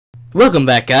Welcome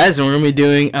back, guys, and we're going to be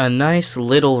doing a nice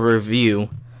little review.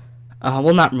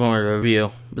 Well, not more a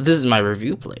review, but this is my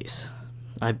review place.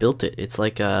 I built it. It's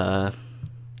like a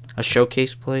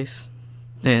showcase place.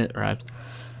 It rhymes.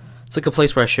 It's like a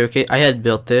place where I showcase. I had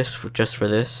built this just for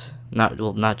this.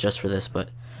 Not just for this, but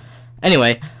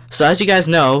anyway. So as you guys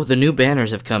know, the new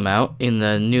banners have come out in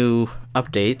the new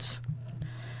updates,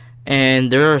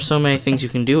 and there are so many things you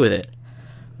can do with it.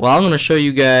 Well, I'm going to show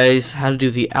you guys how to do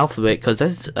the alphabet, because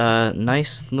that's a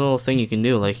nice little thing you can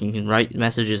do. Like, you can write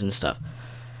messages and stuff.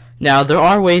 Now, there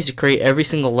are ways to create every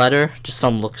single letter, just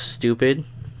some look stupid.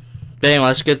 But anyway,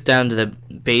 let's get down to the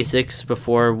basics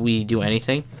before we do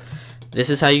anything. This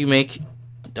is how you make,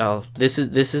 this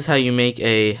is how you make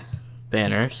a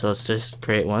banner. So let's just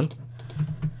create one.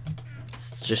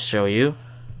 Let's just show you.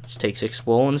 Just take 6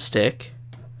 wool and a stick,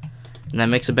 and that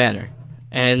makes a banner.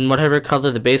 And whatever color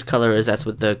the base color is, that's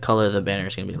what the color of the banner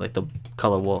is going to be, like the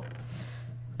color wool.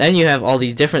 Then you have all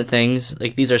these different things,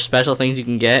 like these are special things you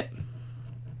can get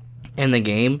in the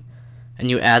game, and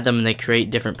you add them and they create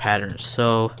different patterns.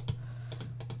 So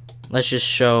let's just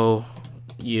show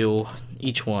you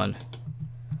each one.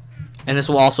 And this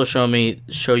will also show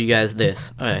you guys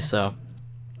this. Okay, so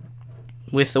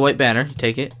with the white banner, you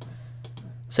take it.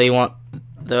 Say you want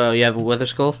you have a wither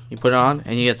skull, you put it on,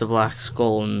 and you get the black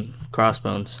skull and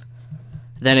crossbones.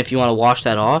 Then if you want to wash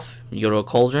that off, you go to a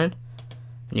cauldron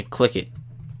and you click it,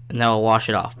 and that will wash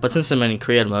it off. But since I'm in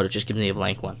creative mode, it just gives me a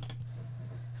blank one.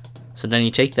 So then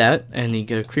you take that and you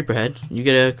get a creeper head, you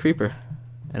get a creeper,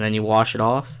 and then you wash it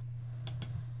off,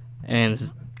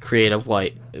 and creative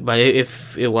white. But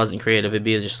if it wasn't creative, it'd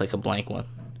be just like a blank one.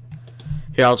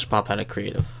 Here, I'll just pop out of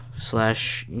creative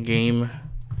 /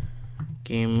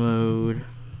 game mode.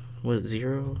 Was it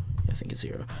 0? I think it's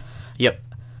 0. Yep.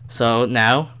 So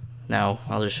now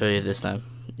I'll just show you this time.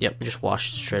 Yep, just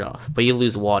wash it straight off. But you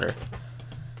lose water.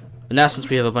 But now since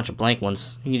we have a bunch of blank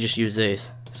ones, you can just use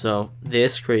these. So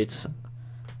this creates, it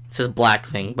says black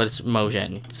thing, but it's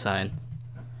Mojang sign.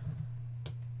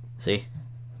 See?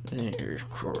 There's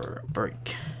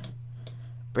break.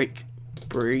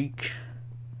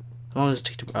 As long as it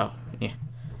takes oh, yeah.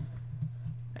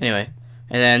 Anyway,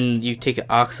 and then you take an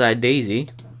oxide daisy.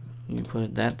 You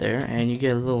put that there, and you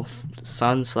get a little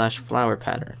sun / flower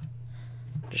pattern.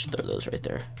 Just throw those right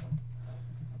there.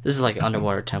 This is like an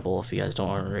underwater temple if you guys don't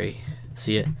already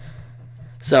see it.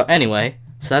 So anyway,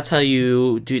 so that's how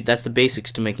you do. That's the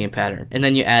basics to making a pattern, and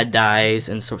then you add dyes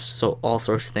and so all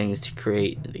sorts of things to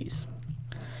create these.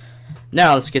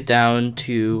 Now let's get down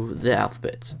to the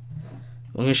alphabets.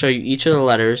 I'm going to show you each of the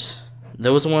letters.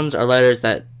 Those ones are letters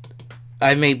that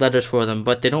I made letters for them,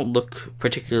 but they don't look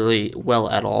particularly well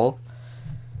at all,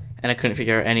 and I couldn't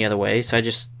figure out any other way, so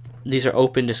these are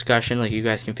open discussion, like you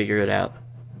guys can figure it out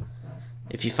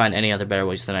if you find any other better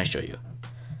ways than I show you.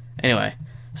 Anyway,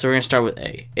 so we're going to start with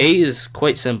A. A is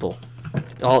quite simple.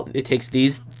 It takes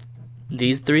these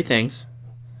 3 things.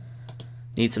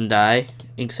 Need some dye,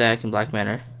 ink sac, and black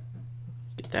matter.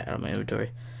 Get that out of my inventory.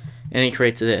 And it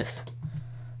creates this.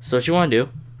 So what you want to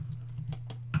do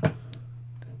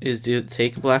is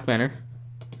take a black matter,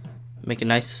 make a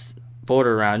nice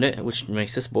border around it, which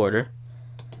makes this border.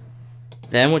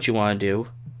 Then what you want to do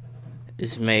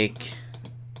is make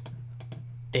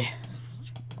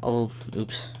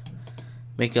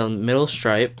make a middle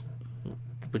stripe,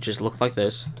 which just looks like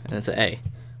this, and it's an A.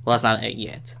 Well, that's not an A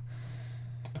yet.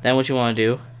 Then what you want to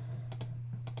do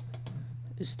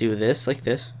is do this like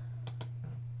this,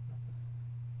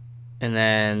 and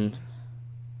then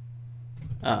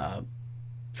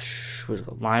what's it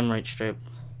called? Line right stripe.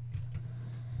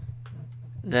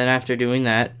 Then after doing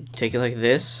that, take it like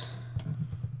this,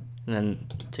 and then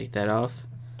take that off,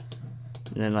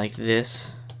 and then like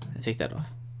this, and take that off.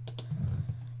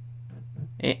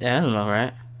 I don't know,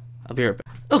 right? I'll be right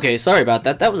back. Okay, sorry about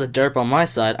that. That was a derp on my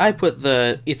side. I put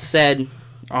it said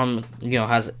on,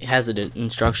 has the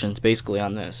instructions basically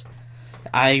on this.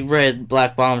 I read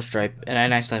black bottom stripe, and I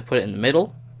accidentally put it in the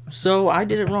middle, so I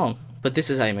did it wrong. But this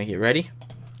is how you make it. Ready?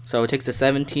 So it takes the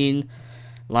 17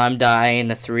 lime dye and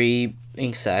the 3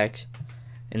 ink sacs,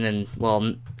 and then,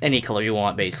 well, any color you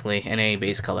want basically, and any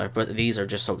base color. But these are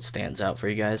just so it stands out for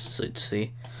you guys, so you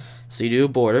see. So you do a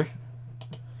border,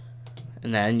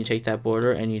 and then you take that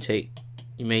border and you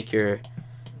make your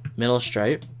middle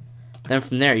stripe. Then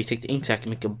from there you take the ink sac and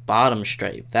make a bottom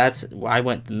stripe. I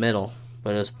went the middle,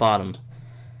 but it was bottom.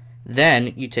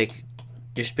 Then you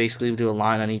just basically do a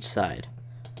line on each side.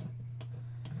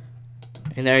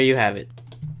 And there you have it.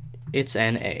 It's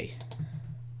an A.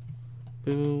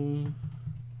 Boom.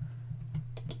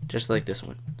 Just like this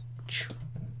one.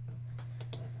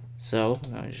 So,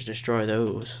 I just destroy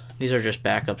those. These are just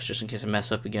backups, just in case I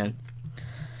mess up again.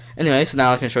 Anyway, so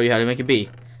now I can show you how to make a B.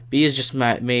 B is just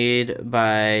made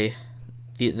by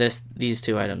these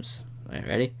two items. Alright,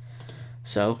 ready?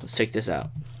 So, let's take this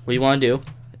out. What you want to do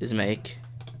is make...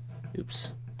 Oops.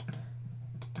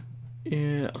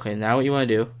 Yeah, okay, now what you want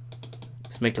to do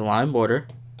is make a line border.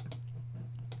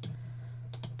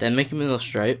 Then make a middle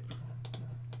stripe.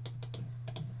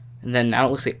 And then now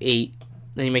it looks like 8.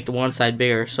 Then you make the one side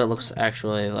bigger so it looks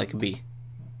actually like a B.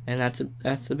 And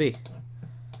that's the B.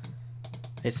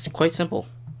 It's quite simple.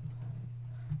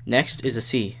 Next is a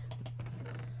C.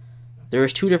 There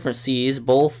is two different C's,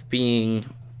 both being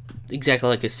exactly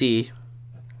like a C,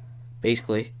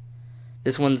 basically.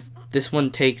 This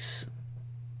one takes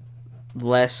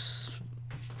less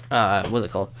what's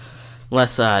it called?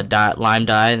 Less lime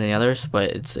dye than the others, but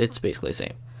it's basically the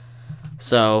same.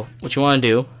 So what you want to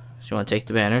do is you want to take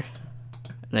the banner,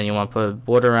 and then you want to put a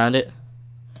border around it,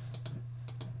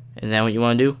 and then what you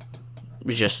want to do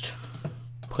is just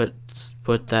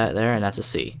put that there, and that's a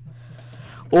C.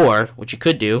 Or what you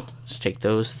could do is take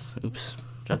those. Oops,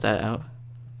 drop that out.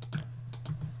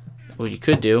 What you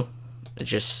could do is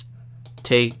just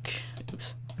take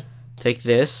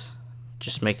this,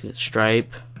 just make a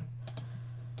stripe,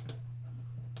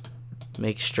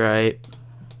 make a stripe,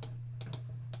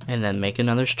 and then make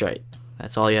another stripe.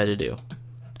 That's all you had to do.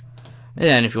 And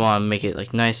then if you want to make it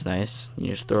like nice, you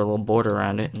just throw a little border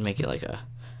around it and make it like a,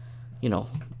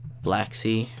 black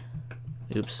C.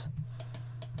 Oops.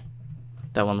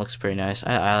 That one looks pretty nice.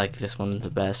 I like this one the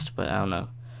best, but I don't know.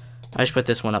 I just put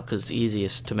this one up because it's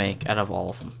easiest to make out of all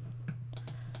of them.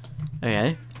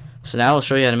 Okay, so now I'll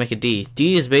show you how to make a D.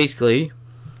 D is basically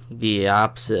the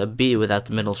opposite of B without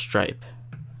the middle stripe.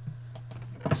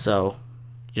 So,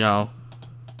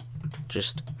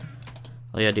 just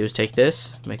all you gotta do is take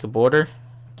this, make a border,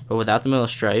 but without the middle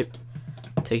stripe.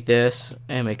 Take this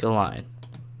and make a line.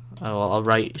 A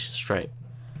right stripe.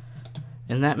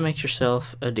 And that makes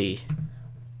yourself a D.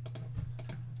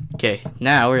 Okay,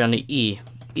 now we're on to E.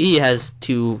 E has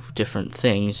two different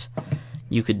things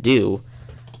you could do,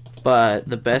 but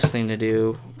the best thing to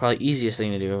do, probably easiest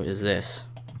thing to do, is this.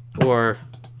 Or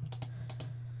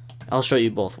I'll show you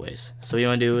both ways. So what you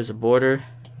want to do is a border.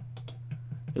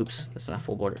 Oops, that's not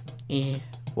full border.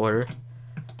 Border.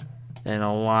 Then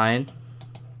a line.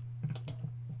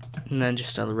 And then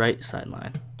just a right side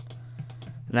line.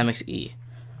 And that makes E.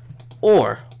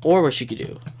 Or what you could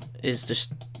do is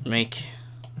just make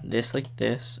this like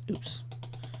this. Oops.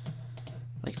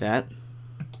 Like that.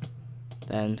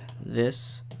 Then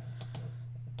this.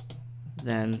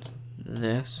 Then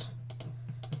this.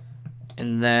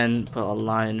 And then put a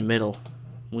line in the middle,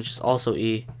 which is also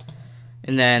E.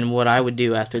 And then what I would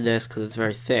do after this, because it's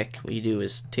very thick, what you do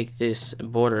is take this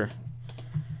border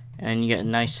and you get a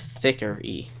nice thicker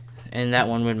E. And that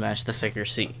one would match the thicker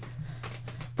C.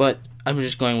 But I'm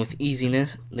just going with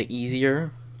easiness. The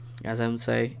easier, as I would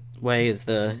say, way is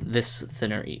this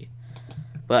thinner E.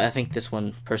 But I think this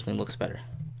one personally looks better.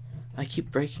 I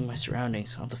keep breaking my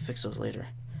surroundings. I'll have to fix those later.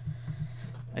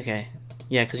 Okay.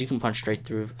 Yeah, because you can punch straight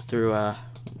through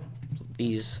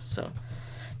these. So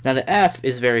now the F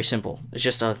is very simple. It's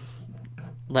just a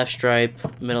left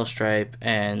stripe, middle stripe,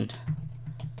 and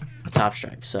a top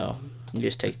stripe. So you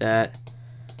just take that.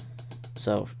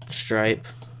 So stripe,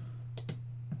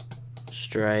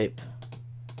 stripe,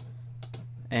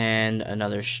 and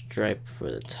another stripe for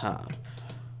the top.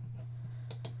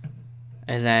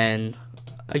 And then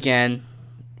again,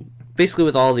 basically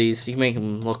with all these, you can make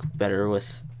them look better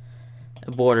with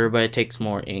a border, but it takes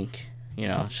more ink. It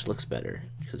just looks better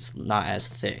because it's not as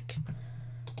thick.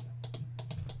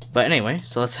 But anyway,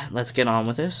 so let's get on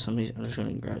with this. I'm just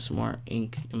gonna grab some more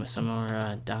ink and some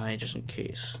more dye just in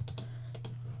case.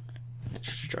 Let's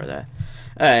just draw that.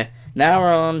 Alright, now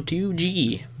we're on to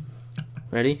G.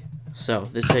 Ready? So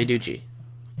this is how you do G.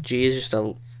 G is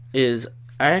just is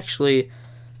actually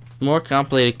more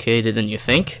complicated than you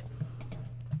think.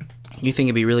 You think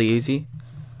it'd be really easy,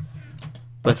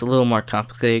 but it's a little more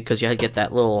complicated because you have to get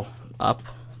that little up,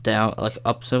 down, like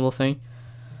up symbol thing.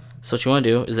 So what you want to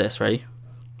do is this, ready?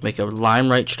 Make a line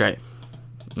right stripe.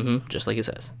 Just like it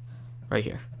says. Right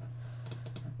here.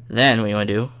 Then what you want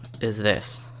to do is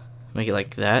this. Make it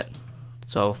like that.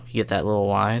 So you get that little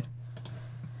line.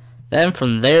 Then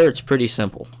from there it's pretty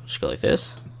simple. Just go like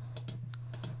this.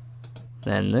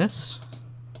 Then this.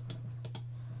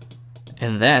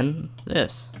 And then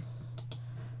this.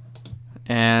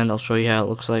 And I'll show you how it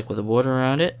looks like with a border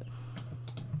around it.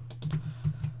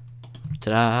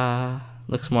 Ta-da!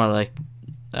 Looks more like,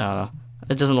 I don't know.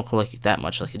 It doesn't look like that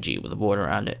much like a G with a border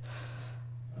around it.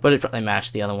 But it probably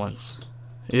matched the other ones.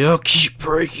 You'll keep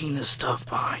breaking the stuff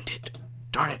behind it.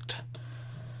 Darn it.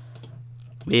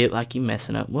 I keep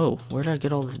messing up. Whoa, where did I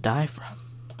get all this dye from?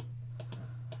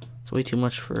 It's way too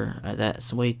much for that.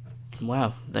 It's way...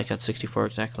 Wow, that got 64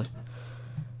 exactly.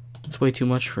 It's way too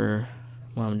much for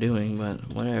what I'm doing,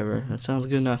 but whatever. That sounds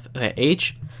good enough. Okay,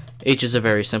 H. H is a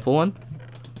very simple one.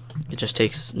 It just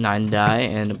takes 9 dye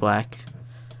and a black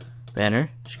banner.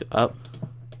 Just go up,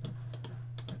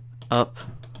 up,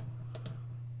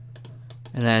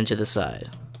 and then to the side.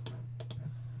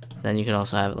 Then you can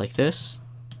also have it like this.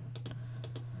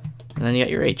 And then you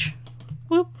got your H.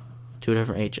 Whoop. 2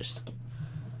 different H's.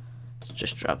 So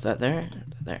just drop that there.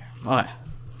 There. Alright.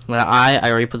 Well, I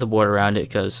already put the border around it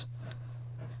because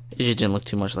it just didn't look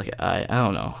too much like an I. I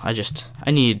don't know.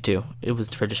 I needed to. It was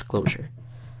for disclosure.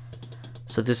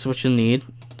 So this is what you'll need.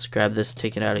 Let's grab this,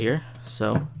 take it out of here.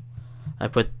 So I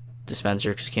put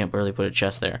dispenser because you can't really put a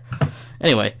chest there.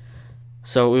 Anyway,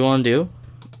 so what we want to do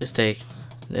is take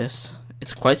this.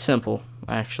 It's quite simple,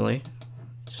 actually.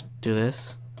 Just do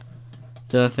this.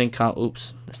 The other thing,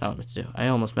 oops, that's not what I meant to do. I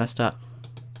almost messed up.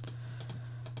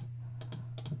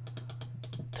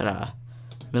 Ta-da.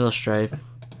 Middle stripe.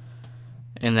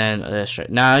 And then a stripe.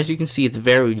 Now, as you can see, it's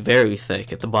very, very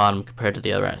thick at the bottom compared to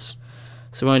the rest.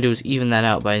 So what we're going to do is even that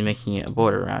out by making it a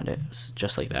border around it.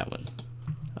 Just like that one.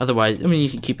 Otherwise, I mean, you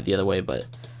can keep it the other way, but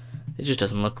it just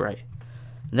doesn't look right.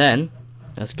 Then,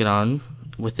 let's get on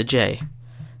with the J.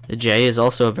 The J is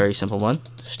also a very simple one.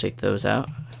 Just take those out.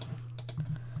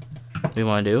 What you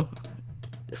want to do,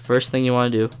 the first thing you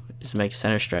want to do is make a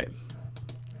center stripe.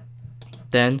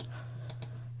 Then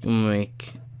you want to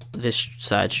make this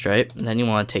side stripe, and then you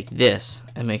want to take this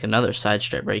and make another side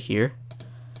stripe right here.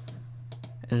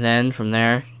 And then from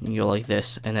there you go like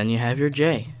this, and then you have your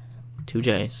J. 2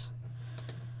 J's.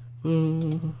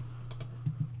 Ooh.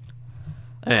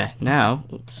 Okay, now,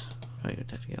 oops, I get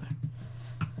that together.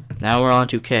 Now we're on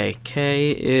to K.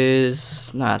 K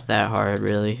is not that hard,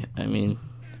 really. I mean,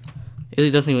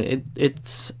 it doesn't even.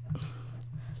 It's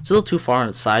a little too far on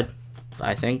the side,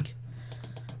 I think.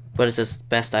 But it's as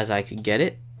best as I could get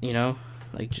it. You know,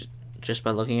 like just by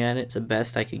looking at it, it's the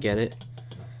best I could get it.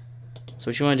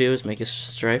 So what you want to do is make a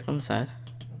stripe on the side.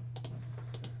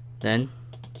 Then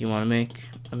you want to make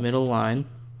a middle line.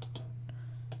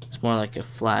 It's more like a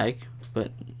flag,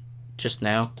 but just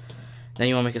now. Then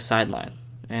you want to make a side line,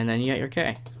 and then you got your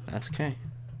K. That's K.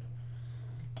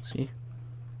 See,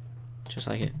 just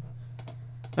like it.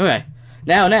 Okay,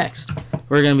 now next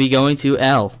we're gonna be going to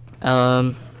L.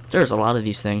 There's a lot of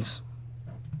these things.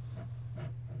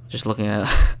 Just looking at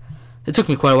it, it took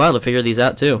me quite a while to figure these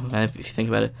out too. If you think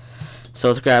about it. So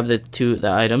let's grab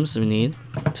the items we need.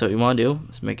 So what you want to do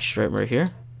is make a stripe right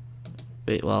here.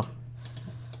 Wait, well,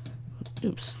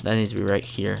 oops, that needs to be right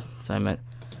here. That's what I meant.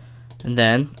 And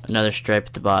then another stripe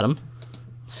at the bottom.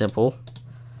 Simple.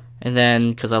 And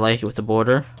then, because I like it with the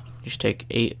border, just take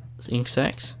 8 ink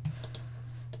sacs.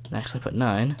 And actually put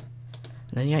 9. And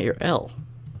then you got your L.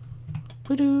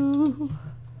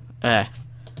 Okay.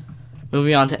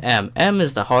 Moving on to M. M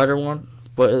is the harder one,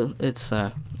 but it's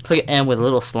like an M with a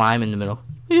little slime in the middle.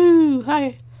 Woo!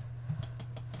 Hi.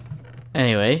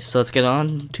 Anyway, so let's get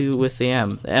on with the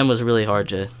M. The M was really hard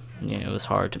to, it was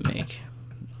hard to make.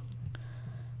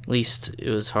 At least it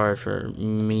was hard for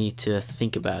me to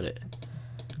think about it,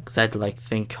 because I had to like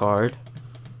think hard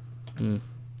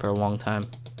for a long time.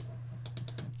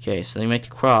 Okay, so then you make the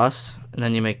cross, and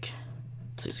then you make,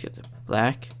 let's get the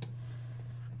black.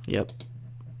 Yep.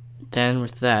 Then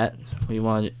with that, we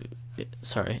want to,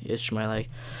 sorry, itched my leg.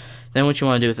 Then what you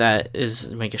want to do with that is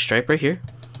make a stripe right here.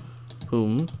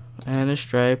 Boom. And a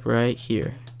stripe right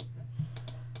here.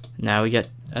 Now we get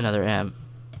another M.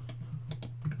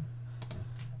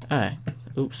 Alright.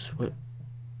 Oops. What?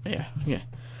 Yeah.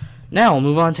 Now we'll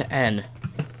move on to N.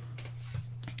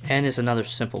 N is another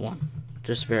simple one.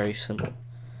 Just very simple.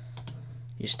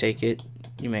 You just take it,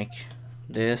 you make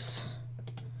this,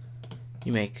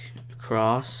 you make a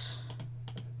cross,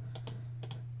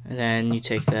 and then you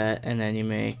take that and then you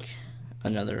make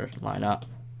another line up.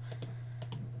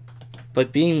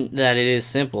 But being that it is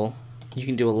simple, you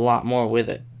can do a lot more with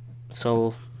it.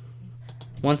 So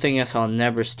one thing I saw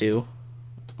Nebris do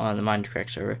on the Minecraft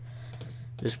server,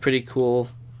 it was pretty cool.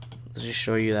 Let's just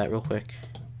show you that real quick.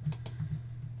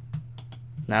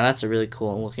 Now that's a really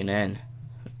cool looking N.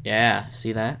 Yeah,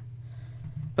 see that?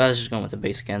 But I was just going with the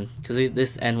basic N, because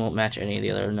this N won't match any of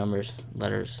the other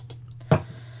letters.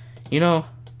 You know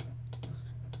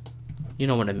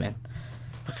what I meant.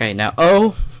 Okay, now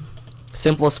O,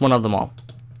 simplest one of them all.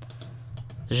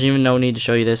 There's even no need to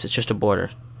show you this, it's just a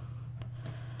border.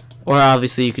 Or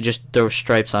obviously you could just throw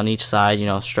stripes on each side,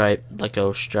 stripe, let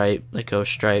go, stripe, let go,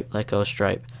 stripe, let go,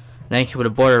 stripe. And then you can put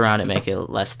a border around it, make it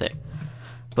less thick.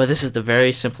 But this is the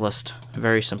very simplest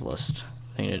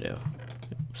thing to do.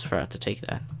 Just forgot to take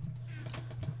that.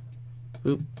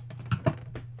 Boop.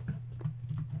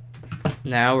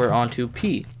 Now we're on to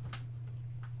P.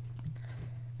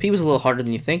 P was a little harder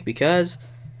than you think because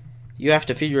you have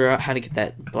to figure out how to get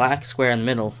that black square in the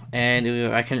middle, and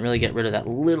I couldn't really get rid of that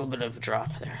little bit of a drop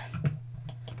there.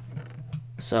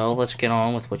 So let's get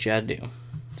on with what you had to do.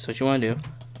 So what you want to do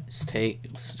is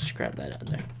let's just grab that out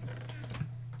there.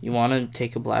 You want to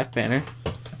take a black banner,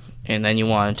 and then you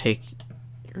want to take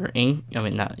your ink,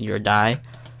 not your dye,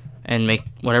 and make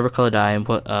whatever color dye and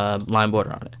put a line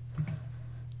border on it.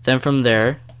 Then from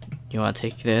there, you want to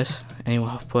take this and you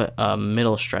want to put a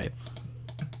middle stripe.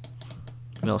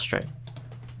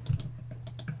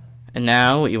 And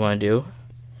now what you want to do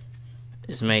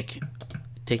is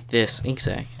take this ink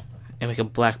sac and make a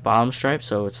black bottom stripe,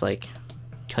 so it's like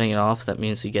cutting it off. That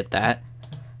means you get that.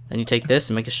 Then you take this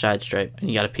and make a side stripe, and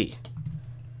you got a P.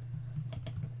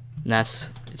 And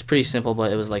it's pretty simple,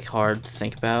 but it was like hard to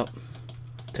think about.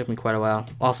 It took me quite a while.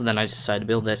 Also, then I just decided to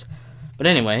build this. But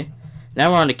anyway,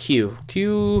 now we're on to Q.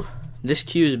 This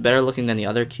Q is better looking than the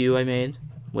other Q I made.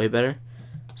 Way better.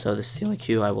 So this is the only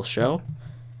Q I will show.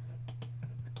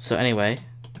 So anyway,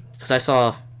 because I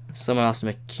saw someone else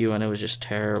make Q and it was just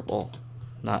terrible.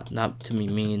 Not to be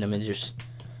mean. It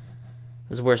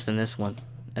was worse than this one.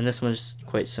 And this one's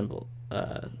quite simple.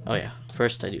 Oh yeah,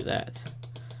 first I do that.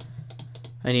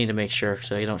 I need to make sure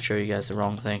so I don't show you guys the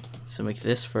wrong thing. So make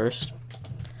this first.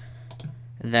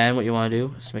 And then what you want to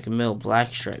do is make a middle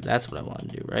black stripe. That's what I want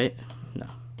to do, right? No.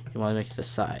 You want to make the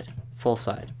side. Full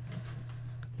side.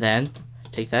 Then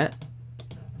take that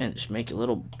and just make a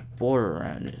little border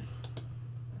around it.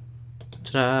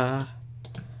 Ta-da!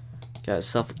 Got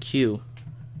yourself a Q.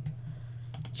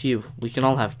 Q. We can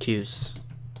all have Qs.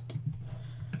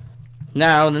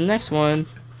 Now, the next one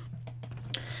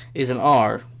is an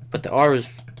R, but the R is...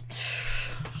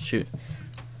 Shoot.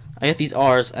 I got these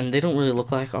R's, and they don't really look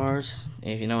like R's,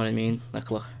 if you know what I mean. Like,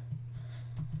 look.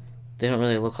 They don't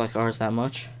really look like R's that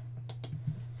much.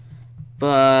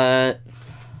 But...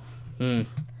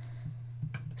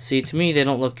 See, to me, they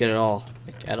don't look good at all.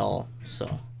 Like, at all,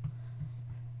 so...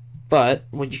 But,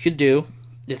 what you could do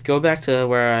is go back to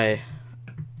where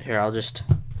Here, I'll just...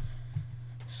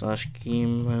 /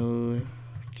 game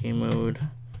mode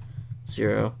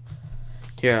 0.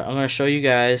 Here, I'm gonna show you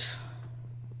guys.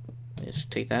 Let's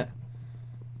take that.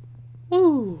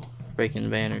 Woo! Breaking the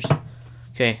banners.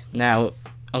 Okay, now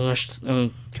I'm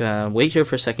gonna wait here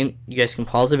for a second. You guys can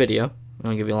pause the video. I'm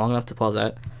gonna give you long enough to pause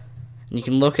that, and you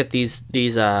can look at these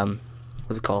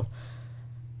what's it called?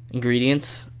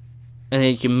 Ingredients, and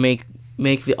then you can make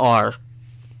the R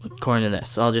according to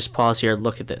this. So I'll just pause here and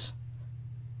look at this.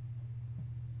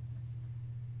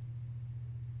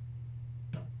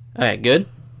 Alright, good?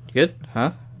 Good?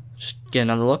 Huh? Just get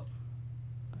another look.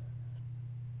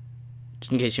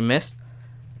 Just in case you missed.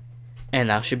 And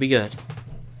that should be good.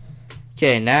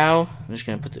 Okay, now I'm just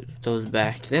going to put those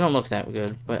back. They don't look that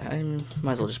good, but I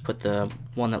might as well just put the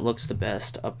one that looks the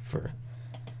best up for...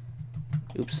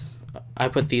 Oops. I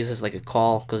put these as like a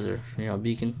call because they're, a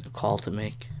beacon. A call to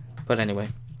make. But anyway.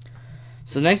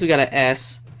 So next we got an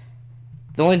S.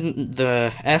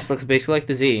 The S looks basically like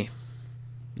the Z.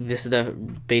 This is the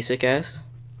basic S.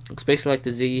 Looks basically like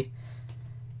the Z,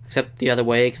 except the other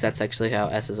way, because that's actually how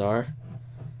S's are.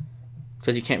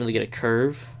 Because you can't really get a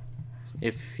curve,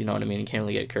 if you know what I mean. You can't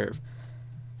really get a curve.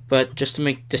 But just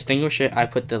to distinguish it, I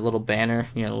put the little banner,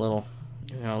 a little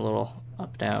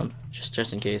up down,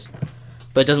 just in case.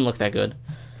 But it doesn't look that good.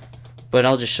 But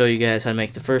I'll just show you guys how to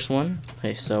make the first one.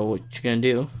 Okay, so what you're gonna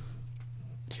do?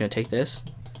 You're gonna take this,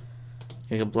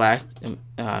 make a black,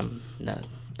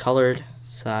 colored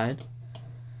side.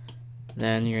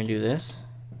 Then you're gonna do this.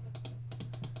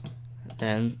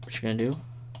 Then what you're gonna do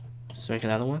is make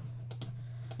another one.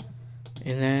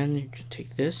 And then you can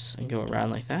take this and go around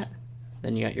like that.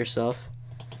 Then you got yourself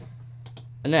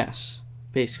an S,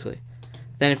 basically.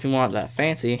 Then if you want that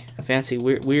fancy,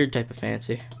 weird type of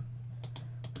fancy,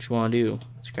 what you want to do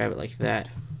is grab it like that.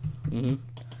 And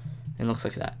it looks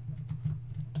like that.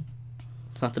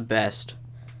 It's not the best,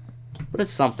 but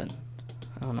it's something.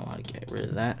 I don't know how to get rid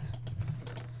of that.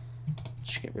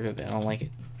 Just get rid of it. I don't like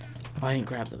it. Oh, I didn't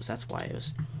grab those. That's why it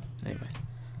was... Anyway.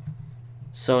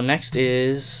 So next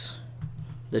is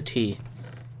the T.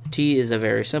 T is a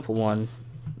very simple one,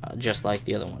 just like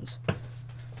the other ones.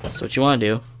 So what you want to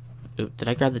do... Oop, did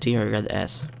I grab the T or grab the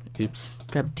S? Oops.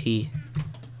 Grab T.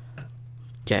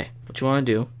 Okay. What you want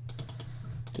to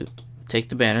do... Take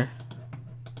the banner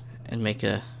and make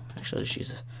a... Actually, I'll just use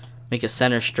this. Make a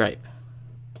center stripe.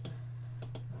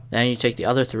 Then you take the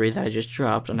other three that I just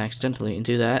dropped on accidentally and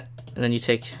do that. and then you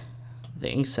take the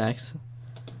ink sacs,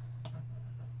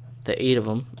 the 8 of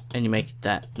them, and you make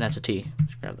that. That's a T.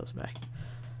 Just grab those back.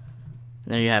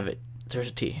 And there you have it. There's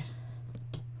a T.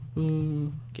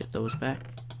 Get those back.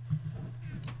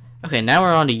 Okay, now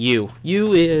we're on to U.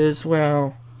 U is,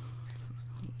 well,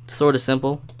 sort of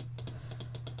simple.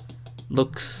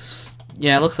 Looks,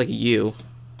 yeah, it looks like a U.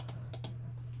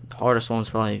 The hardest one's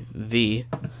probably V,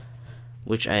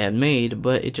 which I had made,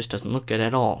 but it just doesn't look good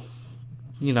at all.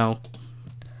 You know,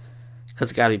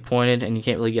 because it's got to be pointed, and you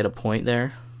can't really get a point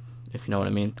there, if you know what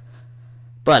I mean.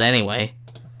 But anyway,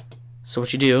 so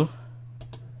what you do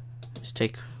is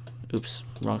take, oops,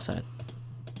 wrong side.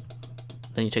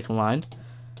 Then you take a line.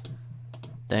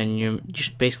 Then you're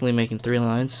just basically making 3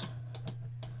 lines.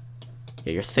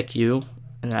 Get your thick U,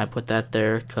 and then I put that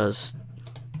there because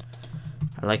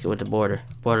I like it with the border.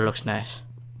 Border looks nice.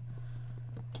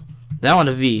 Now on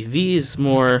to V. V is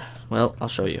more, well, I'll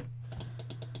show you.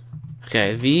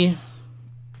 Okay, V,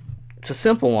 it's a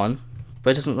simple one, but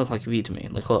it doesn't look like V to me.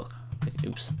 Like, look.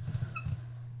 Oops.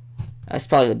 That's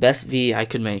probably the best V I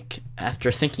could make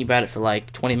after thinking about it for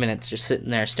like 20 minutes, just sitting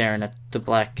there staring at the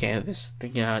black canvas,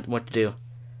 thinking out what to do.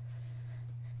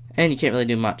 And you can't really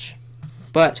do much.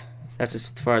 But that's as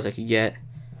far as I could get.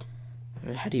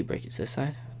 How do you break it? Is this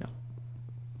side? No.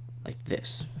 Like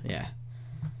this. Yeah.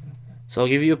 So I'll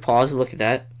give you a pause to look at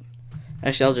that.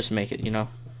 Actually, I'll just make it, you know.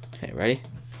 Okay, ready?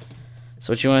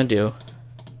 So what you want to do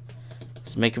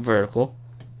is make a vertical.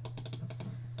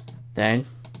 Then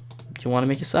you want to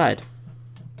make a side.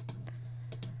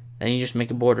 Then you just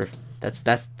make a border.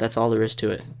 That's all there is to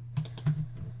it.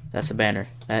 That's a banner.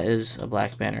 That is a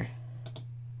black banner.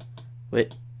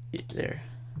 Wait, there.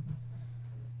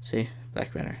 See,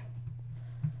 black banner.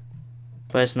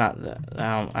 But it's not that.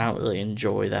 I don't really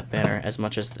enjoy that banner as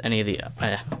much as any of the.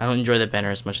 I don't enjoy that banner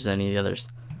as much as any of the others.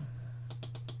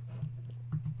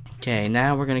 Okay,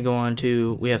 now we're gonna go on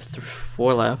to. We have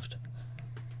 4 left.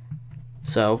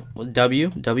 So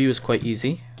W is quite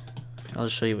easy. I'll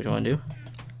just show you what you want to do.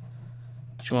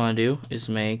 What you want to do is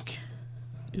make.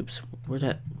 Oops, where'd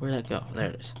that go? There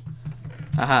it is.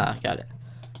 Haha, got it.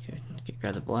 Okay,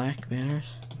 grab the black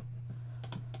banners.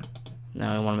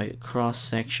 Now we want to make a cross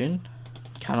section,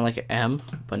 kind of like an M,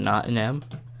 but not an M,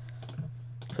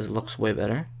 because it looks way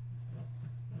better.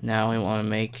 Now we want to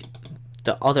make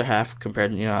the other half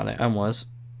compared to, you know, how the M was.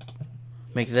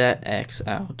 Make that X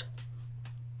out.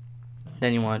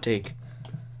 Then you want to take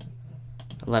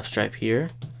a left stripe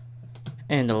here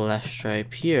and a left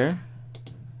stripe here,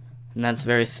 and that's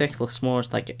very thick. Looks more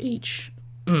like an H.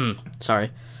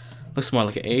 Sorry, looks more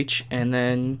like an H. And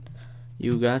then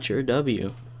you got your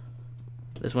W.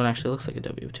 This one actually looks like a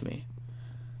W to me.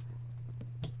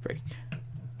 Break.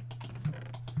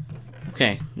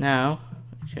 Okay, now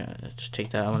let's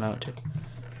take that one out too.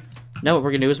 Now what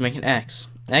we're gonna do is make an X.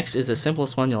 X is the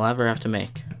simplest one you'll ever have to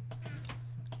make.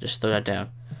 Just throw that down.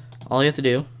 All you have to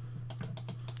do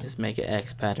is make an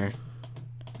X pattern.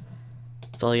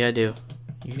 That's all you gotta do.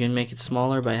 You can make it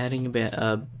smaller by adding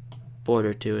a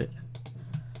border to it,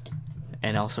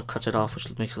 and also cuts it off,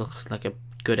 which makes it look like a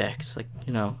good X, like,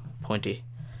 you know, pointy.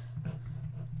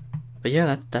 But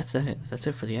yeah, that's it. That's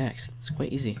it for the X. It's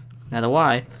quite easy. Now the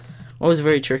Y was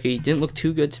very tricky. Didn't look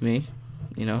too good to me,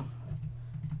 you know.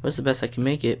 Was the best I can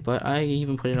make it, but I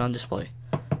even put it on display.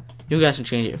 You guys can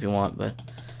change it if you want, but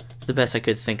it's the best I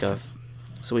could think of.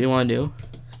 So what you want to do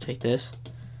is take this,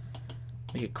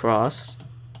 make it cross,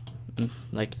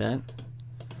 like that.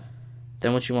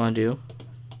 Then what you want to do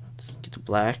is get the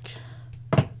black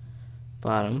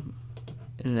bottom,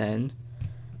 and then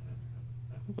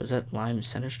was that lime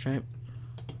center stripe?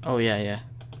 Oh yeah.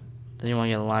 Then you want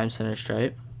to get a lime center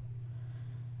stripe,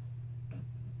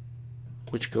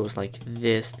 which goes like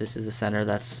this. This is the center.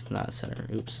 That's not the center.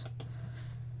 Oops.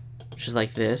 Which is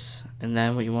like this. And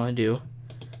then what you want to do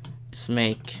is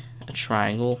make a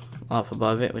triangle up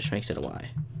above it, which makes it a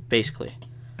Y. Basically.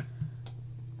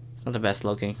 It's not the best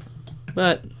looking,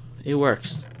 but it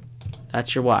works.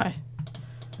 That's your Y.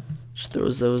 Just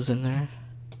throws those in there.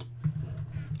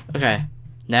 Okay.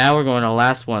 Now we're going to the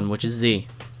last one, which is Z.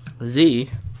 Z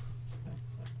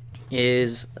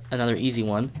is another easy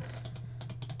one,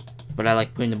 but I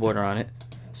like putting the border on it.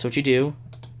 So what you do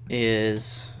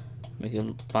is make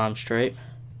a bomb stripe,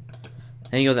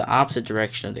 then you go the opposite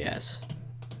direction of the S,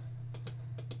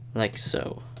 like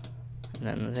so, and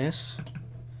then this,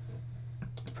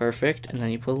 perfect, and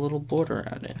then you put a little border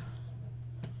around it.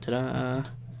 Ta-da!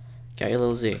 Got your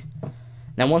little Z.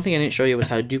 Now one thing I didn't show you was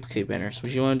how to duplicate banners.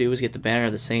 What you want to do is get the banner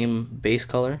of the same base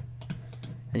color,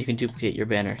 and you can duplicate your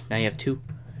banner. Now you have 2,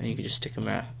 and you can just stick them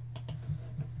around.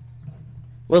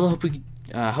 Well,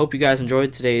 I hope you guys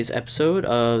enjoyed today's episode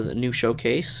of the new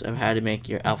showcase of how to make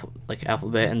your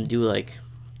alphabet and do like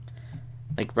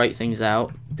write things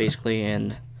out basically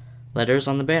in letters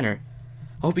on the banner.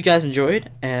 I hope you guys enjoyed,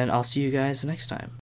 and I'll see you guys next time.